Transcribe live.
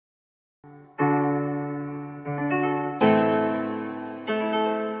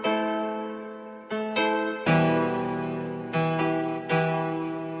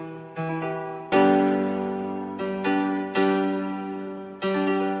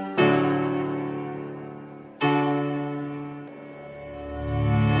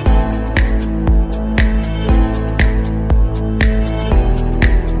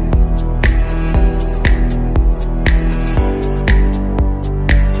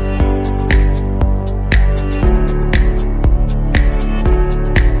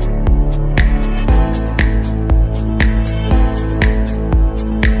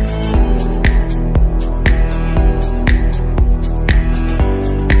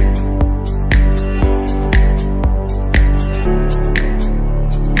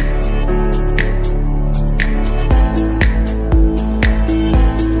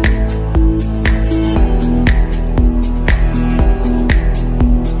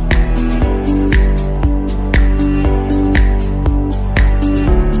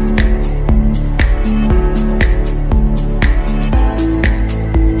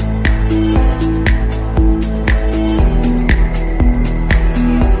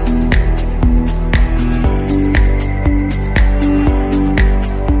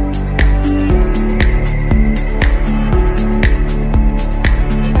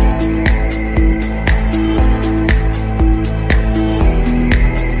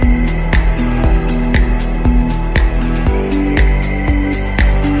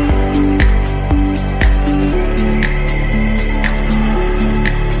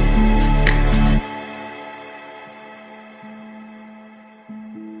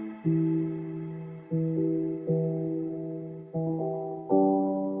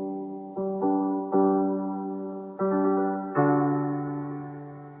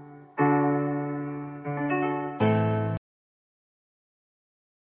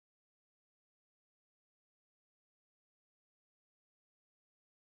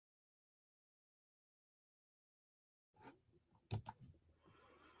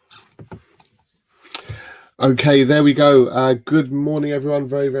Okay, there we go. Good morning, everyone.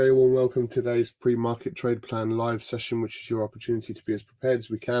 Very, very warm welcome to today's pre-market trade plan live session, which is your opportunity to be as prepared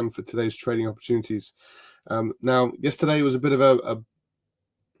as we can for today's trading opportunities. Now, yesterday was a bit of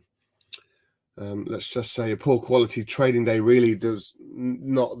let's just say a poor quality trading day. Really, there's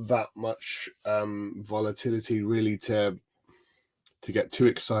not that much volatility really to get too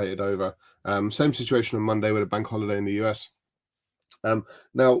excited over. Same situation on Monday with a bank holiday in the US.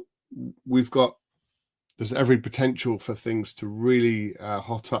 Now, there's every potential for things to really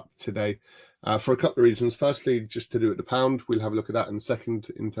hot up today for a couple of reasons. Firstly, just to do with the pound, we'll have a look at that in a second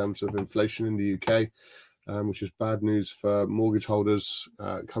in terms of inflation in the UK, which is bad news for mortgage holders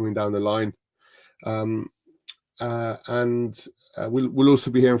coming down the line. We'll also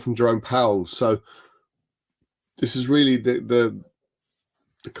be hearing from Jerome Powell. So this is really the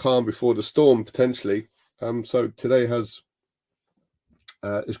calm before the storm, potentially. So today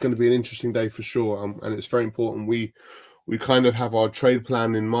it's going to be an interesting day for sure, and it's very important we kind of have our trade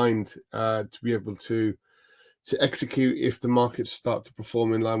plan in mind to be able to execute if the markets start to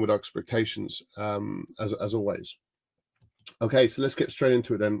perform in line with our expectations, as always. Okay, so let's get straight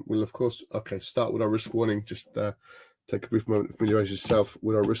into it then. We'll of course start with our risk warning. Just take a brief moment to familiarize yourself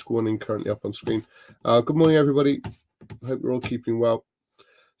with our risk warning currently up on screen. Good morning, everybody. I hope you're all keeping well.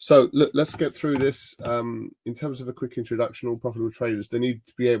 So let's get through this. In terms of a quick introduction, all profitable traders, they need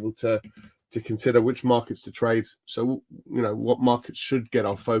to be able to consider which markets to trade. So, what markets should get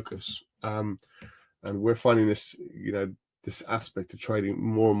our focus. And we're finding this, this aspect of trading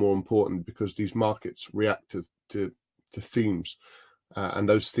more and more important because these markets react to themes, and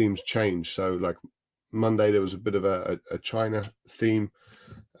those themes change. So like Monday, there was a bit of a China theme.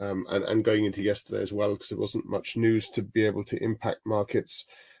 And going into yesterday as well, because there wasn't much news to be able to impact markets.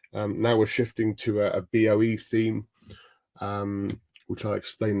 Now we're shifting to a BOE theme, which I'll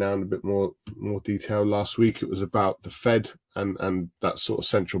explain now in a bit more detail. Last week it was about the Fed and that sort of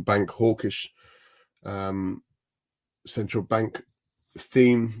central bank hawkish central bank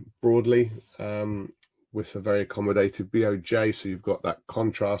theme broadly, with a very accommodative BOJ. So you've got that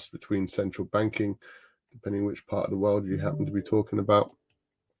contrast between central banking, depending which part of the world you happen to be talking about.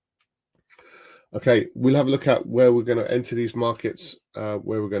 Okay, we'll have a look at where we're going to enter these markets, where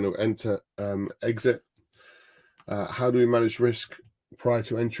we're going to enter, exit. How do we manage risk prior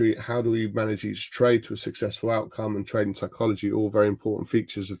to entry? How do we manage each trade to a successful outcome? And trading psychology, all very important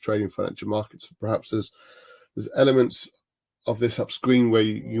features of trading financial markets. Perhaps there's elements of this up screen where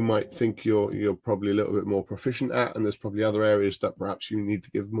you might think you're probably a little bit more proficient at, and there's probably other areas that perhaps you need to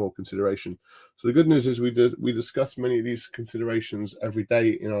give more consideration. So the good news is we discuss many of these considerations every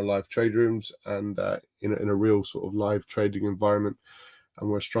day in our live trade rooms and in a real sort of live trading environment. And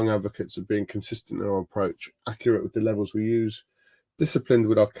we're strong advocates of being consistent in our approach, accurate with the levels we use, disciplined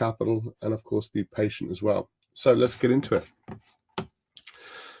with our capital, and of course be patient as well. So let's get into it.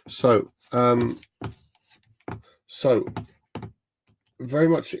 So very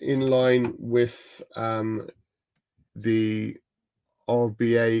much in line with the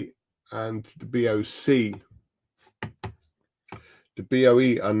RBA and the BOC. The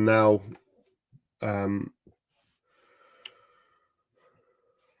BOE are now, I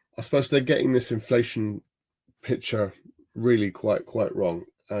suppose they're getting this inflation picture really quite wrong.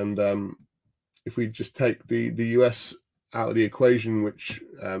 And if we just take the US out of the equation, which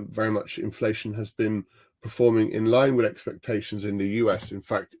very much inflation has been performing in line with expectations in the US. In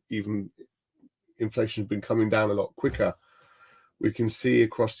fact, even inflation has been coming down a lot quicker. We can see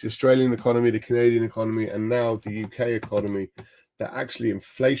across the Australian economy, the Canadian economy, and now the UK economy, that actually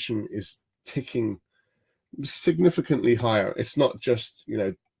inflation is ticking significantly higher. It's not just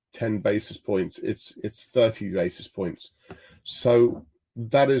 10 basis points, it's 30 basis points. So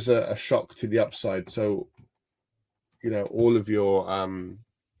that is a shock to the upside. So all of your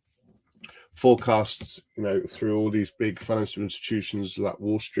forecasts, through all these big financial institutions like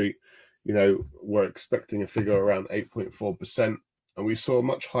Wall Street, we're expecting a figure around 8.4%, and we saw a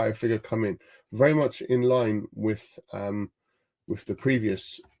much higher figure come in, very much in line with the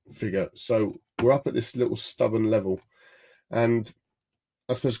previous figure. So we're up at this little stubborn level, and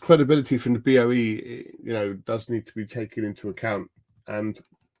I suppose credibility from the BOE, does need to be taken into account. And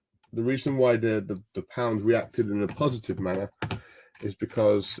the reason why the pound reacted in a positive manner is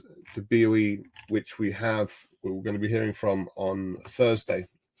because the BOE, which we're going to be hearing from on Thursday,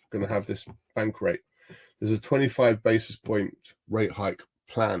 going to have this bank rate. There's a 25 basis point rate hike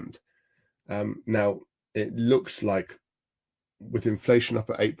planned. Now, it looks like with inflation up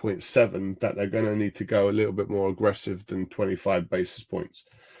at 8.7 that they're going to need to go a little bit more aggressive than 25 basis points.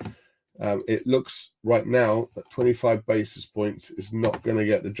 It looks right now that 25 basis points is not going to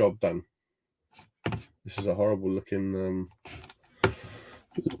get the job done. This is a horrible looking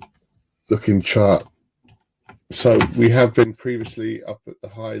chart. So we have been previously up at the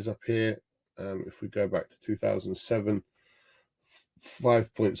highs up here. If we go back to 2007,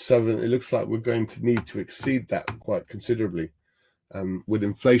 5.7, it looks like we're going to need to exceed that quite considerably. With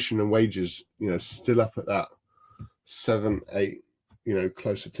inflation and wages, still up at that 7, 8,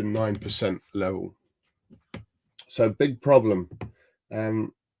 closer to 9% level. So big problem.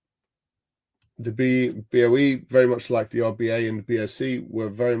 The BOE, very much like the RBA and the BOC, were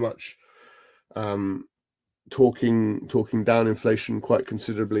very much talking down inflation quite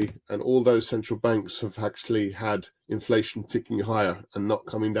considerably, and all those central banks have actually had inflation ticking higher and not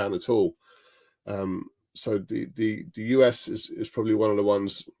coming down at all. So the US is probably one of the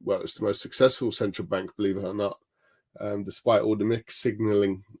ones, well, it's the most successful central bank, believe it or not, despite all the mixed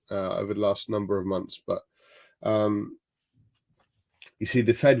signaling over the last number of months. But you see,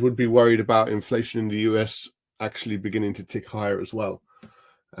 the Fed would be worried about inflation in the US actually beginning to tick higher as well.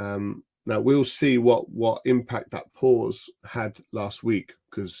 Now we'll see what impact that pause had last week,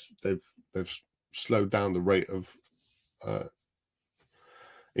 because they've slowed down the rate of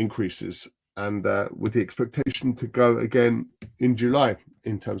increases, and with the expectation to go again in July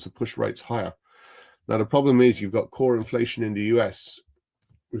in terms of push rates higher. Now the problem is you've got core inflation in the US.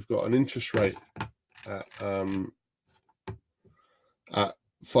 We've got an interest rate at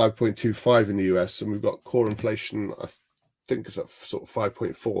 5.25 in the US, and we've got core inflation, I think it's at sort of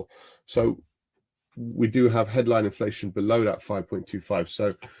 5.4. So we do have headline inflation below that 5.25.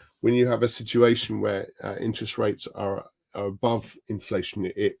 So when you have a situation where interest rates are above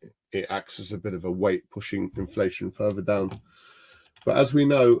inflation, it acts as a bit of a weight pushing inflation further down. But as we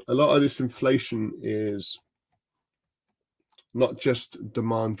know, a lot of this inflation is not just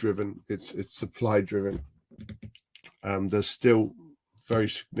demand driven, it's supply driven. There's still very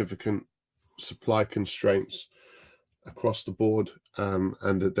significant supply constraints across the board,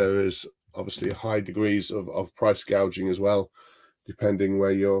 and that there is obviously high degrees of price gouging as well, depending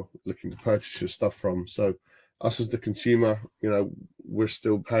where you're looking to purchase your stuff from. So us as the consumer, we're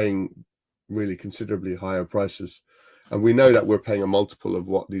still paying really considerably higher prices, and we know that we're paying a multiple of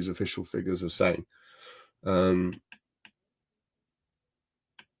what these official figures are saying.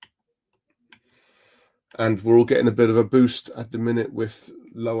 And we're all getting a bit of a boost at the minute with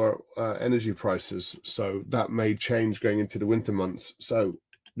lower energy prices. So that may change going into the winter months. So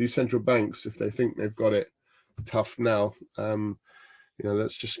these central banks, if they think they've got it tough now,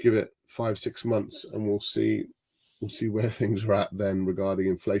 let's just give it 5-6 months and we'll see where things are at then regarding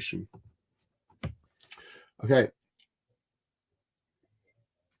inflation. Okay.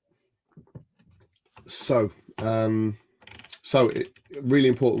 So really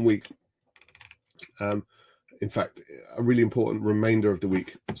important week. In fact, a really important remainder of the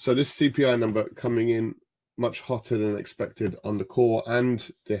week. So this CPI number coming in much hotter than expected on the core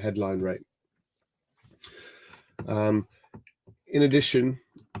and the headline rate. In addition,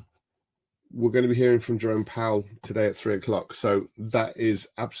 we're going to be hearing from Jerome Powell today at 3 o'clock. So that is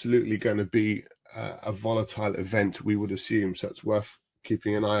absolutely going to be a volatile event, we would assume. So it's worth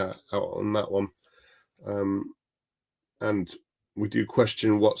keeping an eye out on that one. And we do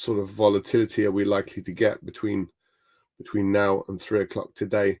question what sort of volatility are we likely to get between now and 3 o'clock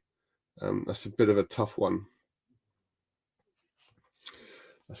today. That's a bit of a tough one.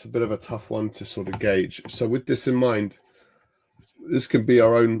 That's a bit of a tough one to sort of gauge. So with this in mind, this could be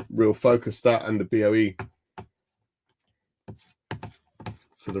our own real focus, that and the BOE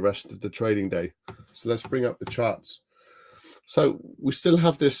for the rest of the trading day. So let's bring up the charts. So we still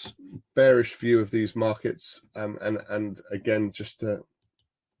have this bearish view of these markets, and again, just to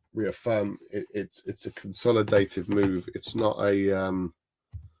reaffirm, it's a consolidative move. It's not a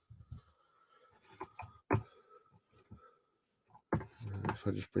if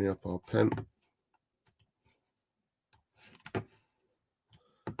I just bring up our pen.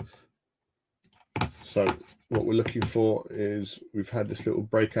 So what we're looking for is, we've had this little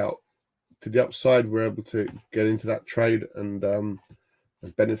breakout to the upside. We're able to get into that trade and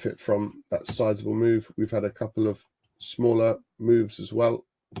benefit from that sizable move. We've had a couple of smaller moves as well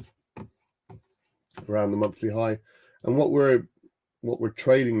around the monthly high, and what we're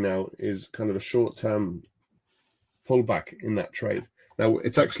trading now is kind of a short-term pullback in that trade. Now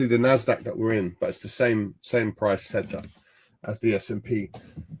it's actually the Nasdaq that we're in, but it's the same price setup as the S&P.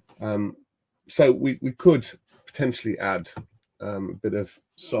 So we could potentially add a bit of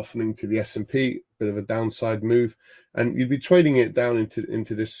softening to the S&P, bit of a downside move, and you'd be trading it down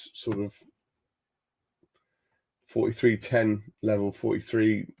into this sort of 43.10 level,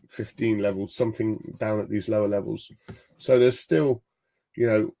 43.15 level, something down at these lower levels. So there's still,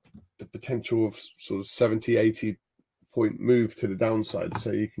 the potential of sort of 70, 80 point move to the downside.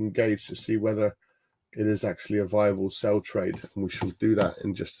 So you can gauge to see whether it is actually a viable sell trade, and we shall do that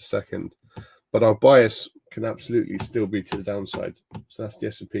in just a second. But our bias can absolutely still be to the downside. So that's the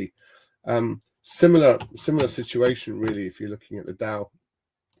S&P. Similar situation, really, if you're looking at the Dow.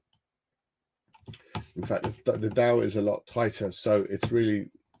 In fact, the Dow is a lot tighter, so it's really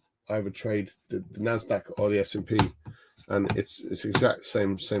either trade the Nasdaq or the S&P, and it's exact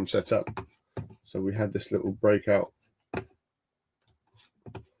same setup. So we had this little breakout,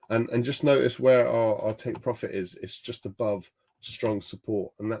 and just notice where our take profit is. It's just above strong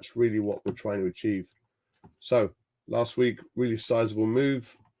support, and that's really what we're trying to achieve. So last week, really sizable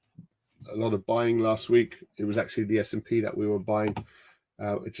move, a lot of buying last week. It was actually the S&P that we were buying.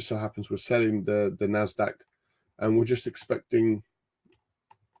 It just so happens we're selling the Nasdaq, and we're just expecting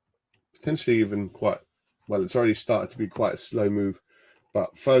potentially even it's already started to be quite a slow move,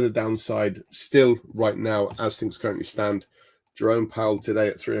 but further downside still right now as things currently stand. Jerome Powell today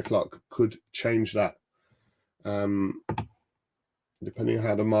at 3 o'clock could change that, depending on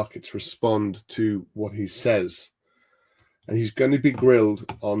how the markets respond to what he says. And he's going to be grilled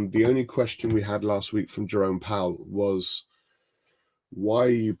on the only question we had last week from Jerome Powell was, why are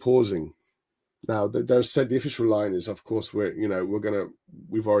you pausing? Now, they said the official line is, of course, we've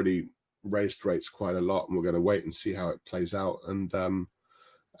already raised rates quite a lot, and we're going to wait and see how it plays out, and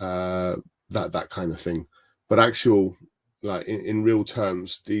that kind of thing. But actual, like in real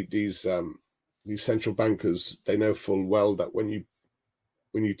terms, these central bankers, they know full well that when you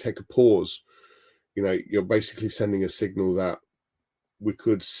take a pause, you're basically sending a signal that we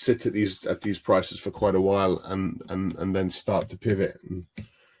could sit at these prices for quite a while and then start to pivot, and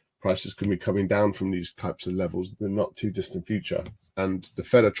prices can be coming down from these types of levels in the not too distant future. And the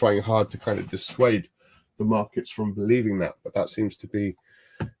Fed are trying hard to kind of dissuade the markets from believing that, but that seems to be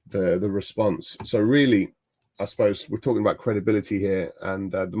the response. So really, I suppose we're talking about credibility here,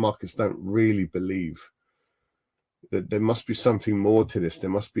 and the markets don't really believe that there must be something more to this. There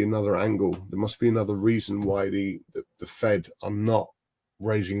must be another angle. There must be another reason why the Fed are not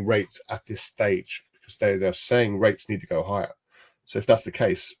raising rates at this stage, because they're saying rates need to go higher. So if that's the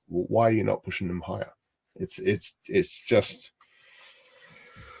case, why are you not pushing them higher? It's just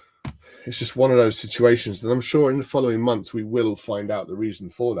one of those situations, and I'm sure in the following months we will find out the reason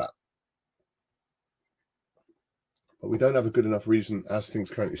for that. But we don't have a good enough reason as things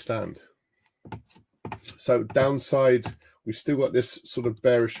currently stand. So downside, we've still got this sort of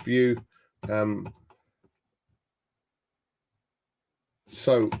bearish view.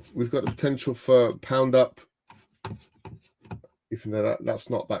 So we've got the potential for pound up, even though that's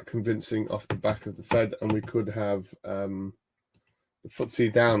not that convincing off the back of the Fed, and we could have the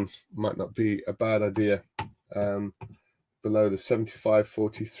FTSE down. Might not be a bad idea, below the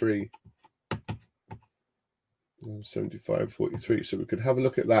 75.43. 75.43. So we could have a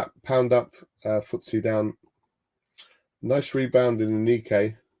look at that. Pound up, FTSE down. Nice rebound in the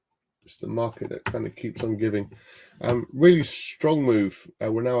Nikkei. It's the market that kind of keeps on giving. Really strong move.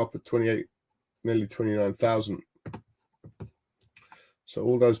 We're now up at 28, nearly 29,000. So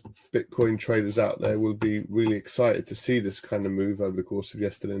all those Bitcoin traders out there will be really excited to see this kind of move over the course of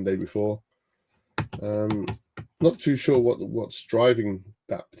yesterday and the day before. Not too sure what's driving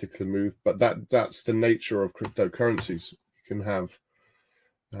that particular move, but that's the nature of cryptocurrencies. You can have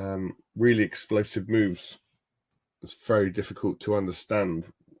really explosive moves. It's very difficult to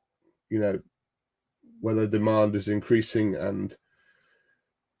understand, whether demand is increasing and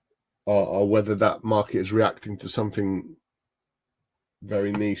or whether that market is reacting to something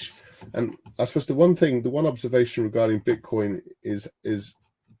very niche. And I suppose the one observation regarding Bitcoin is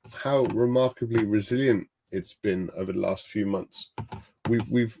how remarkably resilient it's been over the last few months.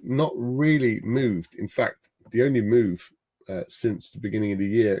 We've not really moved. In fact, the only move since the beginning of the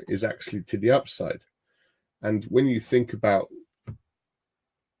year is actually to the upside. And when you think about,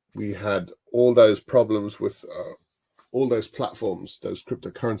 we had all those problems with all those platforms, those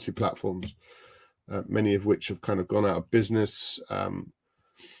cryptocurrency platforms, many of which have kind of gone out of business.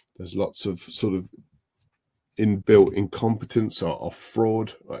 There's lots of sort of inbuilt incompetence or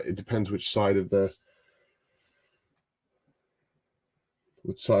fraud. It depends which side of the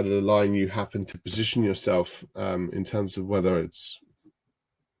line you happen to position yourself in terms of whether it's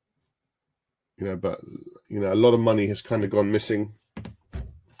but a lot of money has kind of gone missing.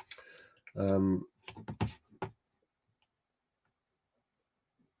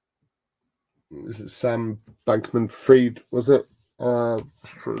 Is it Sam Bankman-Fried, was it? We're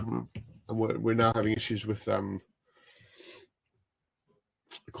now having issues with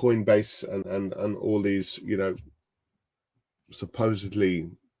Coinbase and all these, supposedly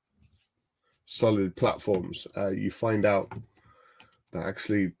solid platforms. You find out that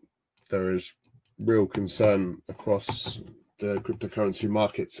actually there is real concern across the cryptocurrency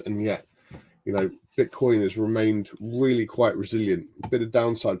markets, and yet, Bitcoin has remained really quite resilient. A bit of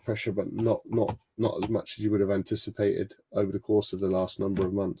downside pressure, but not as much as you would have anticipated over the course of the last number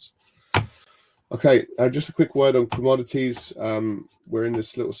of months. Okay, just a quick word on commodities. We're in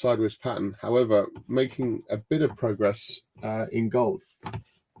this little sideways pattern. However, making a bit of progress in gold.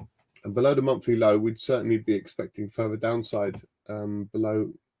 And below the monthly low, we'd certainly be expecting further downside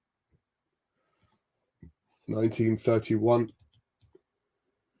below 1931.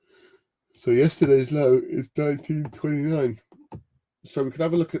 So yesterday's low is 1929. So we could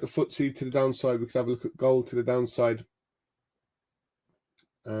have a look at the FTSE to the downside. We could have a look at gold to the downside.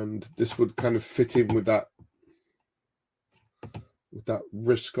 And this would kind of fit in with that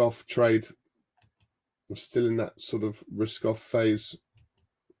risk-off trade. We're still in that sort of risk-off phase.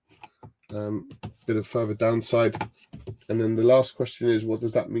 Bit of further downside. And then the last question is, what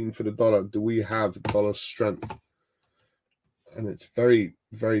does that mean for the dollar? Do we have dollar strength? And it's very,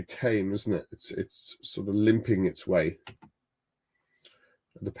 very tame, isn't it? It's sort of limping its way.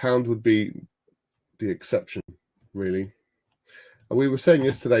 The pound would be the exception, really. And we were saying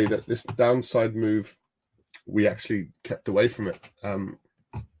yesterday that this downside move, we actually kept away from it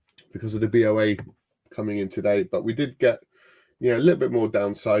because of the BOA coming in today. But we did get a little bit more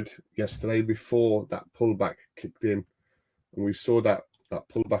downside yesterday before that pullback kicked in. And we saw that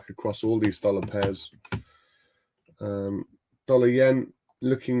pullback across all these dollar pairs. Dollar yen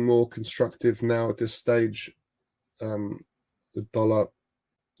looking more constructive now at this stage. The dollar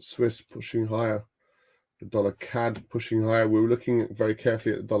Swiss pushing higher. The dollar CAD pushing higher. We were looking very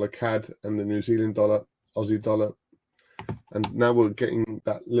carefully at the dollar CAD and the New Zealand dollar, Aussie dollar. And now we're getting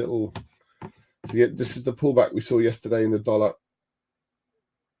that little... This is the pullback we saw yesterday in the dollar.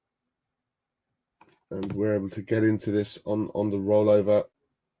 And we're able to get into this on the rollover.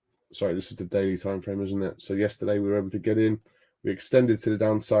 Sorry, this is the daily time frame, isn't it? So yesterday we were able to get in. We extended to the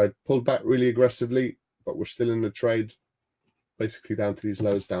downside, pulled back really aggressively, but we're still in the trade, basically down to these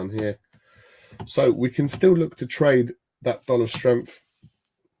lows down here. So we can still look to trade that dollar strength.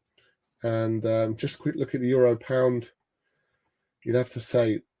 And just a quick look at the euro pound. You'd have to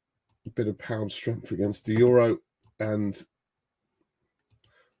say a bit of pound strength against the euro and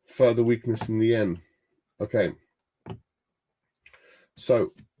further weakness in the yen. Okay.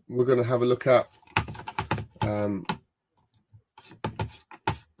 So we're going to have a look at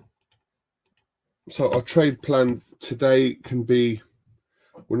so our trade plan today can be,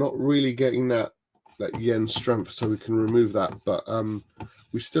 we're not really getting that yen strength, so we can remove that, but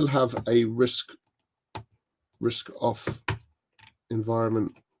we still have a risk off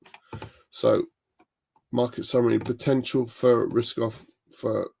environment. So market summary, potential for risk off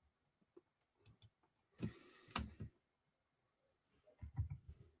for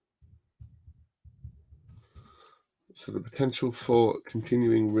the potential for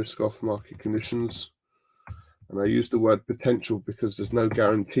continuing risk off market conditions. And I use the word potential because there's no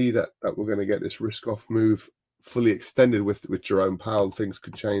guarantee that we're going to get this risk off move fully extended with Jerome Powell. Things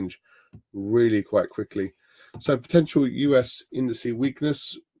could change really quite quickly. So potential US indice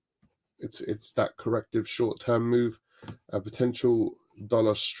weakness, it's that corrective short-term move. Potential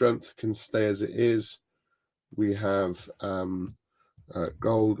dollar strength can stay as it is. We have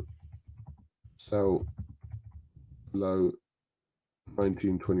gold sell below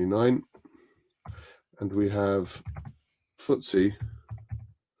 1929, and we have FTSE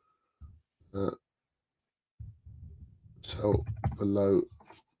sell below.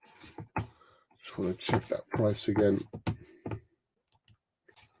 Just want to check that price again.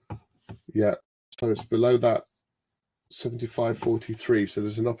 Yeah, so it's below that 75.43. So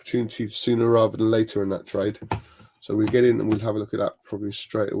there's an opportunity sooner rather than later in that trade. So we get in and we'll have a look at that probably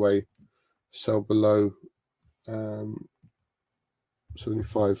straight away. Sell below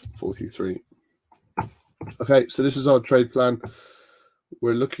 75.43. Okay, so this is our trade plan.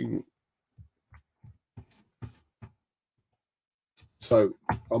 We're looking. So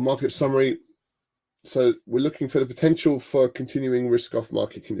our market summary. So we're looking for the potential for continuing risk-off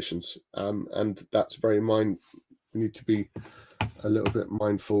market conditions, and that's very we need to be a little bit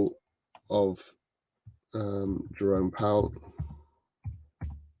mindful of Jerome Powell.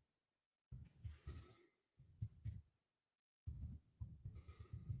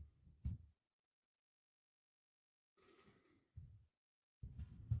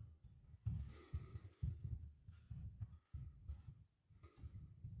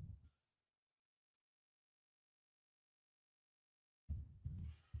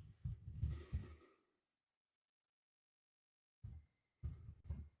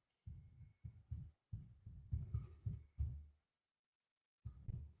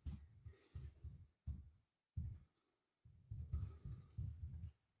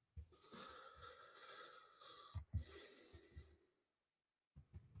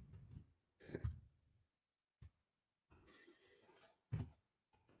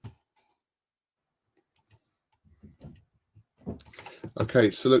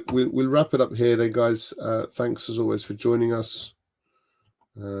 Okay, so look, we'll wrap it up here then, guys. Thanks as always for joining us.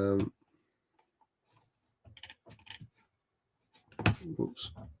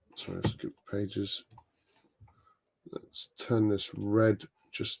 Oops, sorry, I skipped pages. Let's turn this red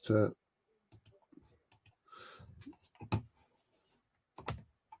just to...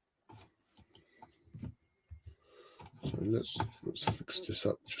 So let's fix this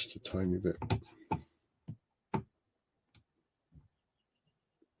up just a tiny bit.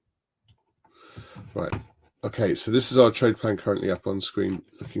 Right. Okay, so this is our trade plan currently up on screen,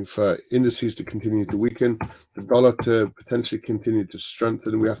 looking for indices to continue to weaken, the dollar to potentially continue to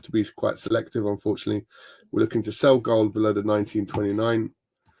strengthen. We have to be quite selective, unfortunately. We're looking to sell gold below the 1929,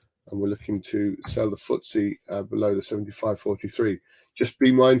 and we're looking to sell the FTSE below the 75.43. Just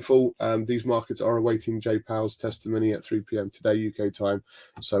be mindful, these markets are awaiting Jay Powell's testimony at 3 p.m. today, UK time,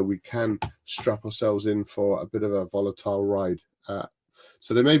 so we can strap ourselves in for a bit of a volatile ride.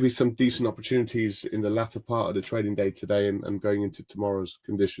 So there may be some decent opportunities in the latter part of the trading day today and going into tomorrow's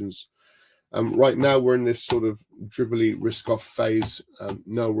conditions. Right now, we're in this sort of dribbly risk-off phase,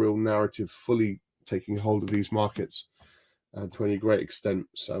 no real narrative fully taking hold of these markets to any great extent.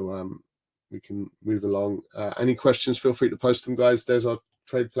 So we can move along. Any questions, feel free to post them, guys. There's our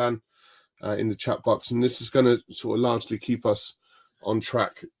trade plan in the chat box. And this is going to sort of largely keep us on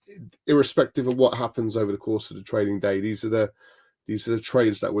track, irrespective of what happens over the course of the trading day. These are the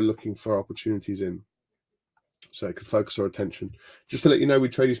trades that we're looking for opportunities in, so it could focus our attention. Just to let you know, we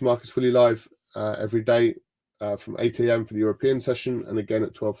trade these markets fully live every day from 8 a.m. for the European session, and again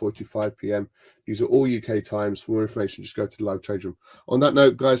at 12:45 p.m. These are all UK times. For more information, just go to the live trade room. On that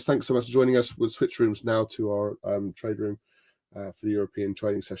note, guys, thanks so much for joining us. We'll switch rooms now to our trade room for the European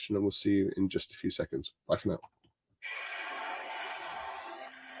trading session, and we'll see you in just a few seconds. Bye for now.